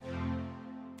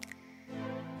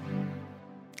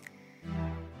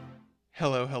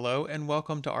Hello, hello, and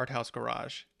welcome to Art House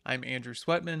Garage. I'm Andrew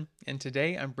Sweatman, and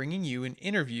today I'm bringing you an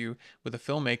interview with a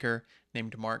filmmaker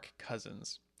named Mark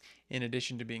Cousins. In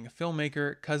addition to being a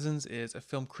filmmaker, Cousins is a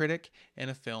film critic and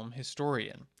a film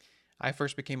historian. I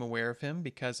first became aware of him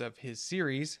because of his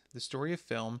series, The Story of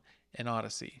Film An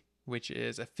Odyssey, which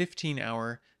is a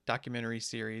 15-hour documentary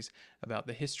series about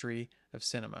the history of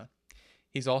cinema.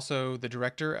 He's also the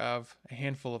director of a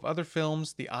handful of other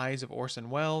films, The Eyes of Orson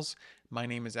Welles, My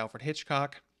Name is Alfred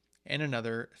Hitchcock, and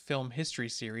another film history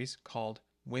series called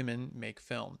Women Make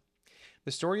Film.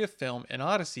 The Story of Film An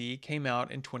Odyssey came out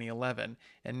in 2011,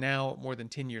 and now, more than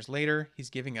 10 years later, he's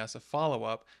giving us a follow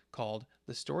up called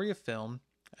The Story of Film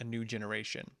A New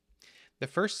Generation. The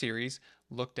first series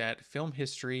looked at film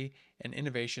history and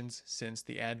innovations since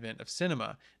the advent of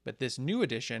cinema, but this new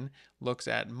edition looks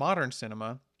at modern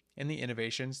cinema and the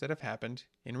innovations that have happened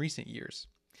in recent years.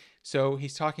 So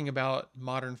he's talking about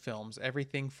modern films,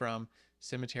 everything from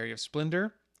Cemetery of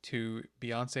Splendor to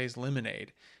Beyonce's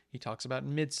Lemonade. He talks about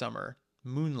Midsummer,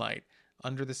 Moonlight,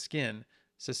 Under the Skin,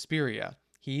 Suspiria.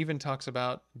 He even talks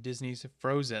about Disney's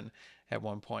Frozen at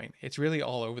one point. It's really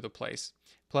all over the place.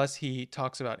 Plus, he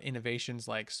talks about innovations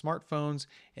like smartphones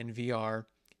and VR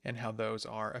and how those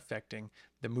are affecting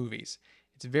the movies.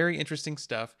 It's very interesting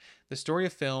stuff. The Story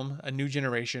of Film, A New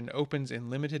Generation, opens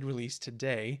in limited release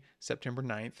today, September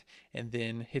 9th, and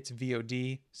then hits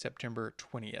VOD September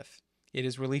 20th. It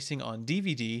is releasing on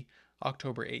DVD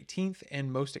October 18th,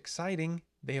 and most exciting,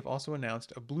 they have also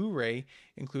announced a Blu-ray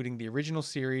including the original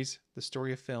series, The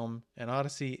Story of Film, An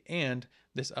Odyssey, and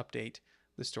this update,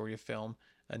 The Story of Film,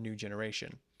 A New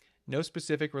Generation. No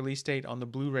specific release date on the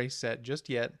Blu-ray set just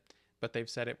yet, but they've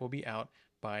said it will be out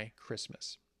by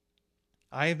Christmas.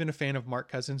 I have been a fan of Mark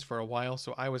Cousins for a while,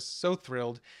 so I was so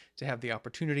thrilled to have the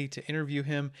opportunity to interview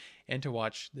him and to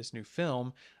watch this new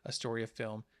film, A Story of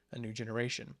Film, A New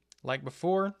Generation. Like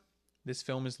before, this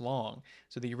film is long.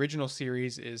 So the original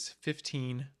series is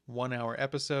 15 one-hour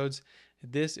episodes.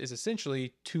 This is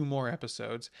essentially two more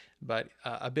episodes, but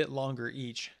a bit longer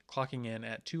each, clocking in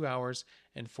at 2 hours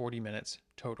and 40 minutes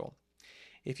total.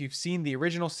 If you've seen the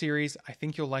original series, I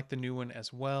think you'll like the new one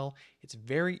as well. It's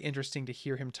very interesting to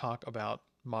hear him talk about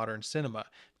modern cinema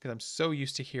because I'm so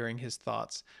used to hearing his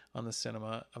thoughts on the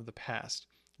cinema of the past.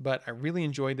 But I really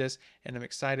enjoyed this, and I'm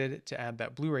excited to add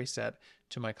that Blu-ray set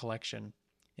to my collection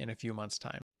in a few months'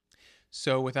 time.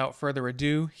 So without further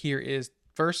ado, here is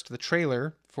first the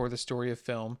trailer for The Story of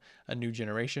Film, A New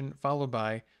Generation, followed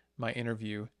by my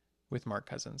interview with Mark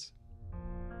Cousins.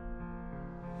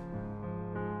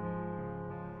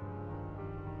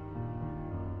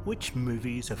 Which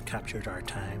movies have captured our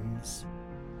times?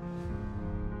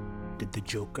 Did The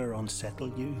Joker unsettle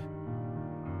you?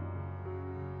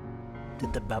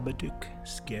 Did The Babadook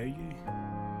scare you?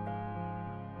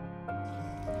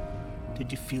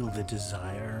 Did you feel the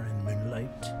desire in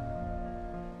Moonlight?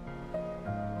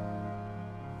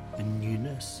 The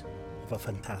newness of a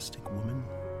fantastic woman?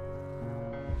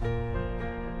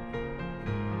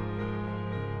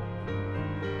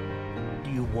 Do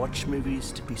you watch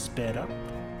movies to be sped up?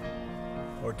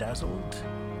 Or dazzled,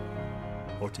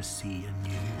 or to see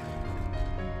anew?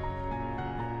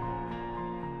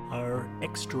 Our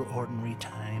extraordinary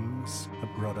times have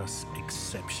brought us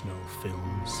exceptional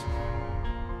films.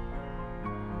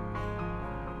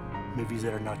 Movies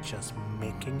that are not just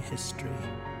making history,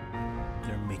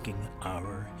 they're making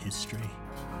our history.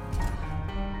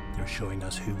 They're showing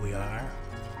us who we are,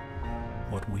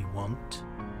 what we want,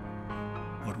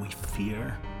 what we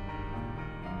fear,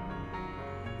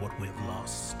 what we've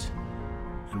lost,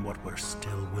 and what we're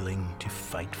still willing to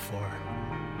fight for.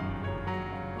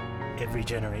 Every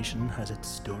generation has its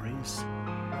stories.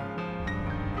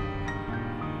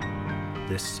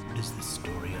 This is the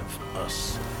story of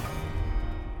us.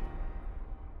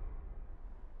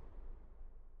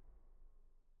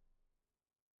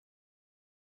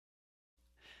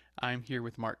 I'm here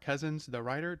with Mark Cousins, the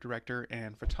writer, director,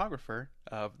 and photographer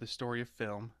of The Story of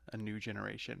Film, A New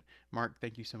Generation. Mark,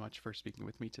 thank you so much for speaking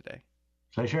with me today.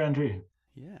 Pleasure, Andrew.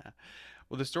 Yeah.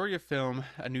 Well, The Story of Film,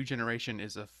 A New Generation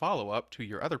is a follow up to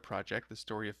your other project, The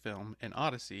Story of Film An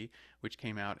Odyssey, which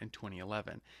came out in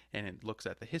 2011, and it looks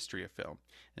at the history of film.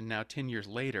 And now, 10 years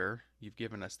later, you've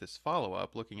given us this follow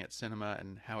up looking at cinema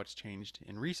and how it's changed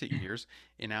in recent years,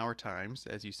 in our times,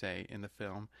 as you say in the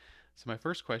film. So my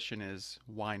first question is,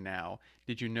 why now?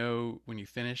 Did you know when you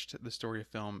finished The Story of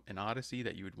Film An Odyssey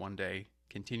that you would one day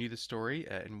continue the story?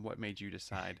 And what made you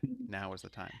decide now was the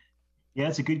time? Yeah,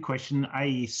 it's a good question.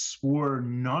 I swore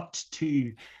not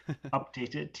to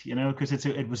update it, because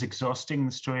it was exhausting.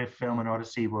 The Story of Film and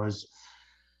Odyssey was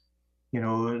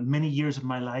many years of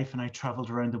my life, and I traveled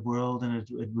around the world, and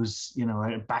it was,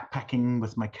 backpacking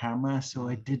with my camera. So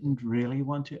I didn't really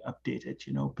want to update it.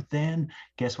 But then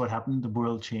guess what happened? The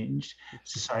world changed,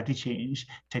 society changed,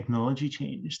 technology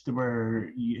changed. There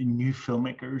were new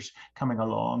filmmakers coming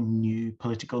along, new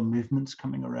political movements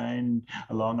coming around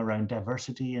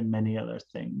diversity and many other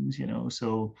things.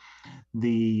 So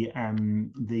the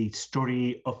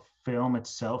story of film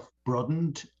itself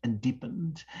broadened and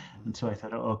deepened. And so I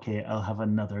thought, oh, okay, I'll have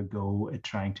another go at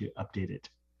trying to update it.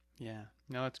 Yeah,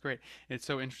 no, that's great. It's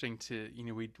so interesting to,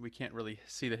 we can't really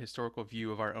see the historical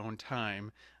view of our own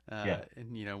time, Yeah.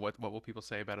 and what will people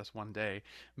say about us one day?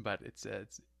 But it's an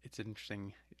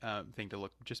interesting thing to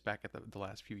look just back at the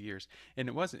last few years, and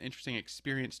it was an interesting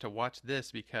experience to watch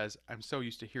this because I'm so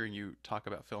used to hearing you talk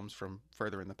about films from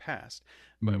further in the past,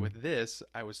 but Mm-hmm. with this,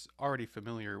 I was already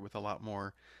familiar with a lot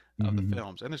more of the Mm-hmm.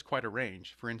 films, and there's quite a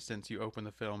range. For instance, you open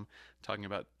the film talking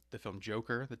about the film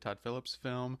Joker, the Todd Phillips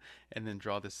film, and then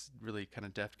draw this really kind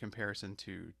of deft comparison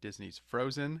to Disney's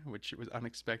Frozen, which was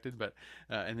unexpected. But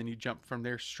and then you jump from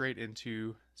there straight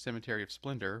into Cemetery of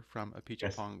Splendor from Yes.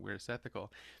 Apichatpong Weerasethakul.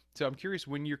 So I'm curious,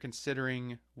 when you're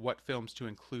considering what films to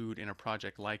include in a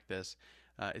project like this,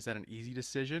 is that an easy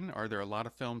decision? Are there a lot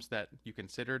of films that you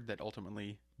considered that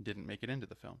ultimately didn't make it into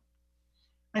the film?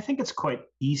 I think it's quite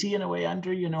easy in a way,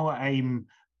 Andrew. I'm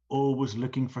always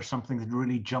looking for something that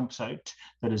really jumps out,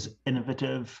 that is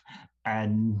innovative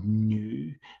and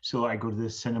new. So I go to the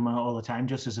cinema all the time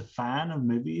just as a fan of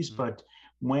movies. Mm-hmm. But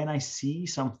when I see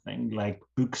something like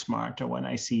Booksmart, or when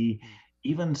I see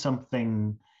even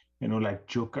something, like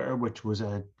Joker, which was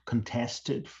a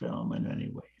contested film in many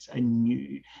ways, I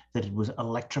knew that it was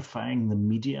electrifying the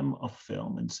medium of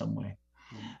film in some way.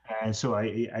 Mm-hmm. And so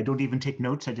I don't even take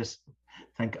notes. I just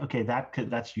think, okay,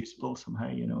 that's useful somehow.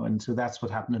 And so that's what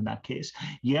happened in that case.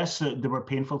 Yes, there were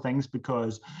painful things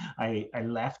because I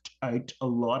left out a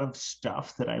lot of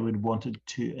stuff that I would wanted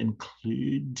to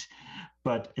include,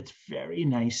 but it's very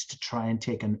nice to try and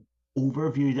take an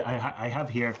overview that I have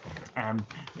here.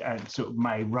 So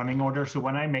my running order. So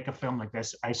when I make a film like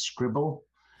this, I scribble.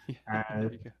 Yeah, Uh,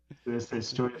 there you go. there's the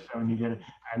story of film you get it.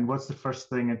 And what's the first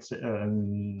thing? It's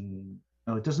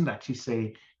no, it doesn't actually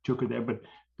say Joker there, but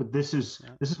this is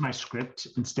Yeah, this is my script.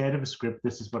 Instead of a script,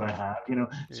 this is what I have. there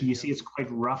So you you go. see, it's quite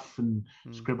rough and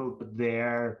Mm, scribbled, but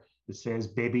there it says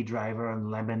Baby Driver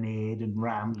and Lemonade and mm,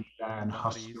 Ramlila the and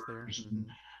bodies there. Hustlers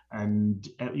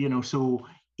Mm-hmm. so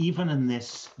even in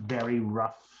this very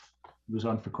rough, it was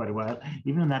on for quite a while.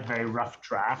 Even in that very rough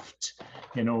draft,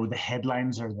 the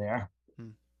headlines are there.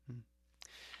 Mm-hmm.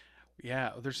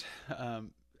 Yeah, there's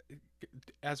um,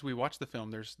 as we watch the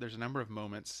film, there's a number of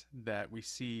moments that we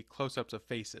see close-ups of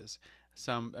faces.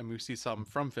 Some, and we see some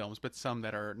from films, but some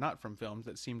that are not from films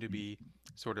that seem to be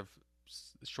sort of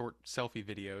short selfie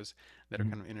videos that are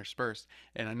Mhm. kind of interspersed.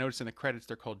 And I noticed in the credits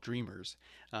they're called Dreamers,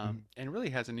 Mhm. and it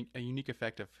really has a unique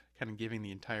effect of kind of giving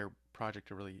the entire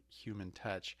project a really human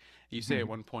touch. You say at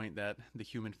one point that the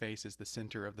human face is the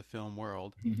center of the film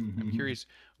world. I'm curious,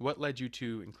 what led you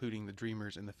to including the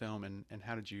Dreamers in the film, and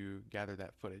how did you gather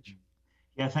that footage?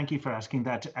 Yeah, thank you for asking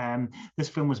that. This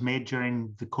film was made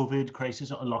during the COVID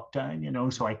crisis or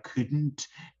lockdown, so I couldn't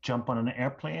jump on an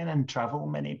airplane and travel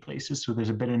many places. So there's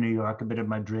a bit of New York, a bit of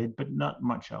Madrid, but not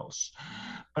much else.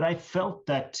 But I felt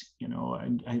that,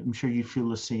 and I'm sure you feel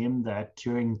the same, that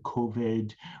during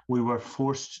COVID, we were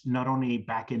forced not only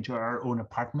back into our own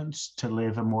apartments to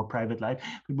live a more private life,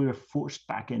 but we were forced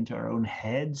back into our own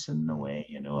heads in a way,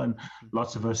 and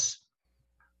lots of us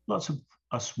lots of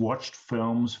us watched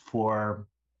films for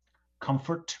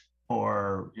comfort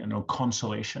or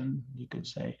consolation, you could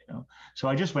say. So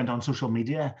I just went on social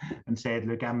media and said,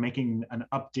 look, I'm making an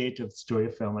update of the story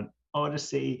of film and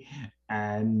Odyssey,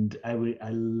 and I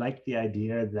like the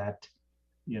idea that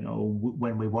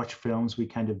when we watch films we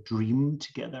kind of dream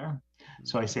together.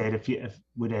 So I said, if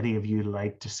would any of you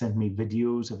like to send me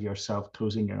videos of yourself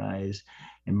closing your eyes,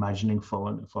 imagining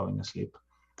falling asleep?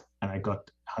 And I got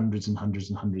hundreds and hundreds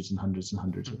and hundreds and hundreds and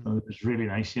hundreds of them. It was really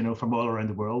nice, from all around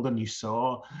the world. And you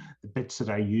saw the bits that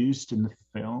I used in the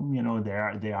film.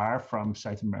 They are from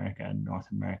South America and North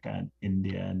America and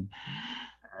India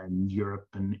and Europe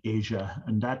and Asia,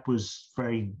 and that was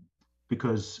very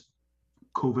because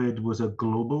COVID was a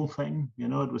global thing.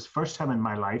 It was first time in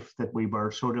my life that we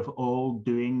were sort of all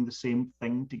doing the same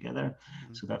thing together.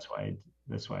 Mm-hmm. So that's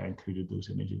why I included those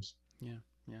images. Yeah,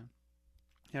 yeah.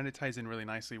 And it ties in really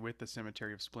nicely with the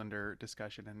Cemetery of Splendor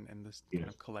discussion and this kind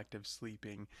Yes. of collective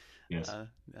sleeping Yes. uh,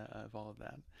 of all of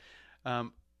that.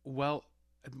 Um, well,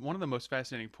 one of the most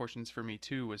fascinating portions for me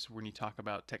too was when you talk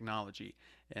about technology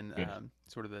and Yes.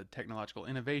 sort of the technological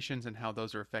innovations and how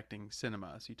those are affecting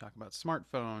cinema. So you talk about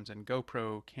smartphones and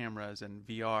GoPro cameras and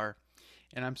VR.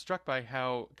 And I'm struck by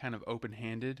how kind of open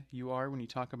handed you are when you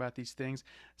talk about these things.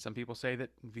 Some people say that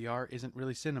VR isn't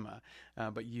really cinema,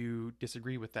 but you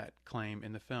disagree with that claim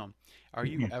in the film. Are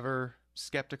you Yeah. ever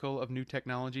skeptical of new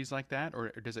technologies like that, or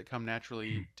does it come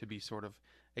naturally to be sort of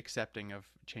accepting of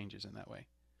changes in that way?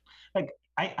 Like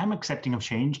I'm accepting of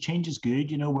change. Change is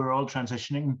good. We're all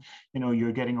transitioning.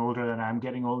 You're getting older and I'm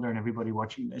getting older, and everybody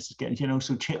watching this is getting,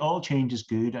 so all change is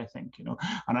good, I think.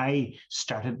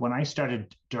 And when I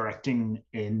started directing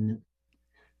in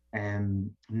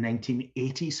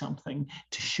 1980 something,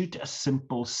 to shoot a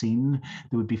simple scene,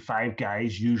 there would be five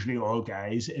guys, usually all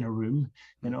guys, in a room,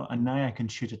 and now I can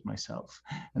shoot it myself.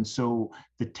 And so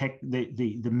the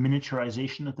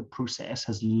miniaturization of the process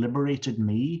has liberated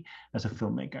me as a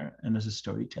filmmaker and as a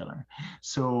storyteller.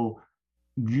 So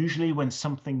usually when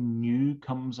something new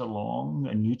comes along,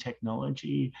 a new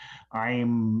technology, I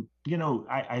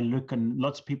look, and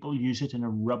lots of people use it in a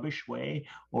rubbish way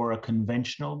or a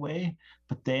conventional way,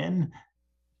 but then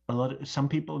some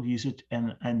people use it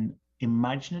in an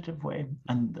imaginative way,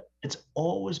 and it's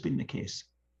always been the case.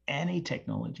 Any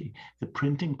technology, the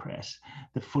printing press,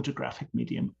 the photographic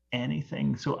medium,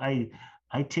 anything. So I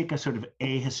take a sort of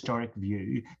ahistoric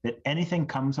view that anything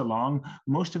comes along,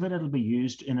 most of it'll be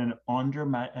used in an under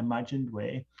imagined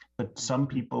way, but some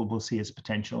people will see its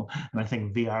potential. And I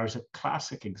think VR is a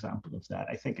classic example of that.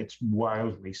 I think it's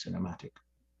wildly cinematic.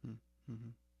 Mm-hmm.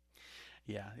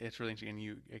 Yeah, it's really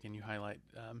interesting. And you highlight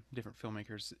different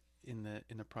filmmakers in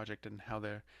the project and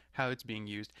how it's being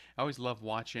used. I always love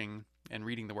watching and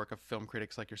reading the work of film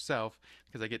critics like yourself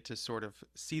because I get to sort of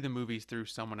see the movies through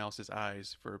someone else's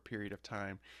eyes for a period of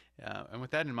time. And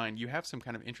with that in mind, you have some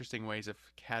kind of interesting ways of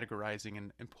categorizing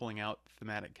and pulling out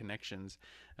thematic connections.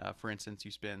 For instance,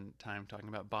 you spend time talking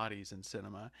about bodies in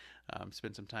cinema,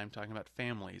 spend some time talking about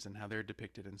families and how they're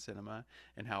depicted in cinema,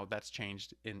 and how that's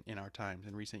changed in our times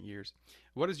in recent years.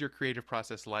 What is your creative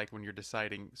process like when you're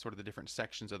deciding sort of the different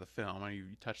sections of the film? I know you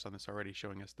touched on this already,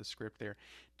 showing us the script there.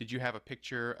 Did you have a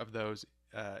picture of those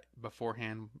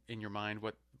beforehand in your mind?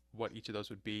 What each of those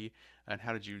would be, and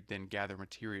how did you then gather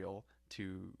material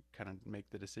to kind of make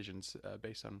the decisions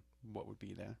based on what would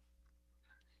be there?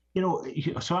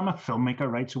 So I'm a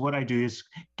filmmaker, right? So what I do is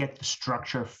get the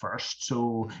structure first.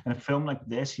 So Mm, in a film like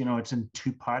this, it's in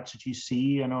two parts that you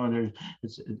see.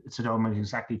 It's almost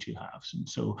exactly two halves, and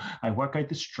so I work out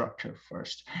the structure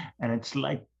first, and it's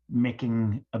like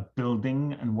making a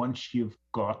building. And once you've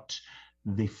got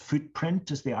the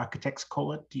footprint, as the architects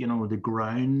call it, the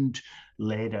ground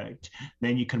laid out,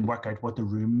 then you can work out what the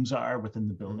rooms are within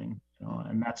the mm, building. mm,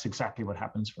 And that's exactly what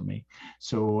happens for me.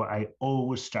 So I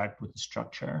always start with the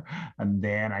structure, and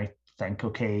then I think,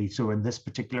 okay, so in this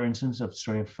particular instance of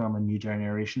Story of Film, A New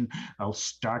Generation, I'll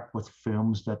start with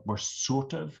films that were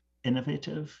sort of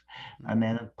innovative. mm, And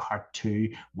then in part two,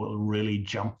 we'll really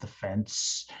jump the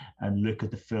fence and look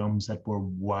at the films that were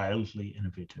wildly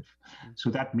innovative. mm, So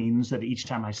that means that each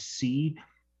time I see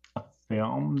a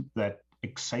film that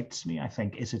excites me, I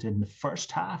think, is it in the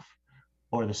first half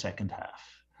or the second half?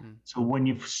 mm, So when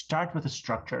you start with a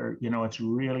structure,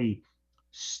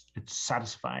 it's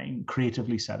satisfying,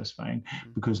 creatively satisfying,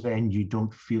 mm, because then you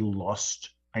don't feel lost.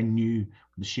 I knew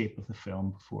the shape of the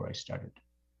film before I started.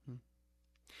 mm.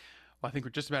 Well, I think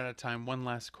we're just about out of time. One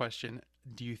last question.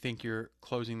 Do you think you're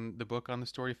closing the book on the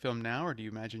story film now, or do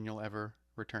you imagine you'll ever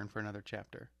return for another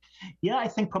chapter? Yeah, I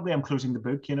think probably I'm closing the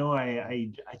book.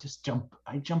 Mm, I just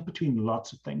jump between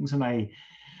lots of things, and I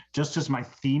just as my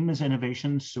theme is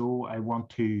innovation, so I want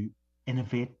to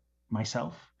innovate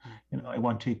myself. mm, I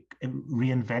want to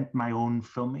reinvent my own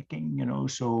filmmaking.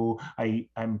 So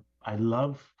I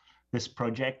love this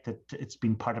project. That it's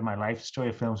been part of my life. Story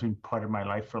of Film's been part of my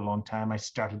life for a long time. I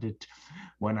started it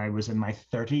when I was in my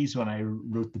 30s when I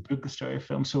wrote the book, The Story of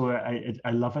Film. So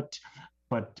I love it,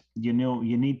 but you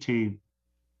need to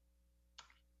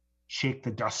shake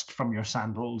the dust from your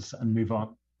sandals and move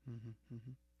on. mhm,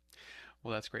 mhm.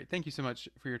 Well, that's great. Thank you so much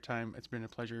for your time. It's been a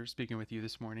pleasure speaking with you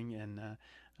this morning, and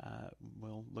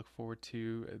we'll look forward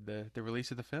to the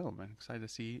release of the film. I'm excited to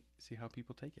see how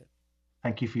people take it.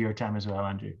 Thank you for your time as well,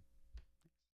 Andrew.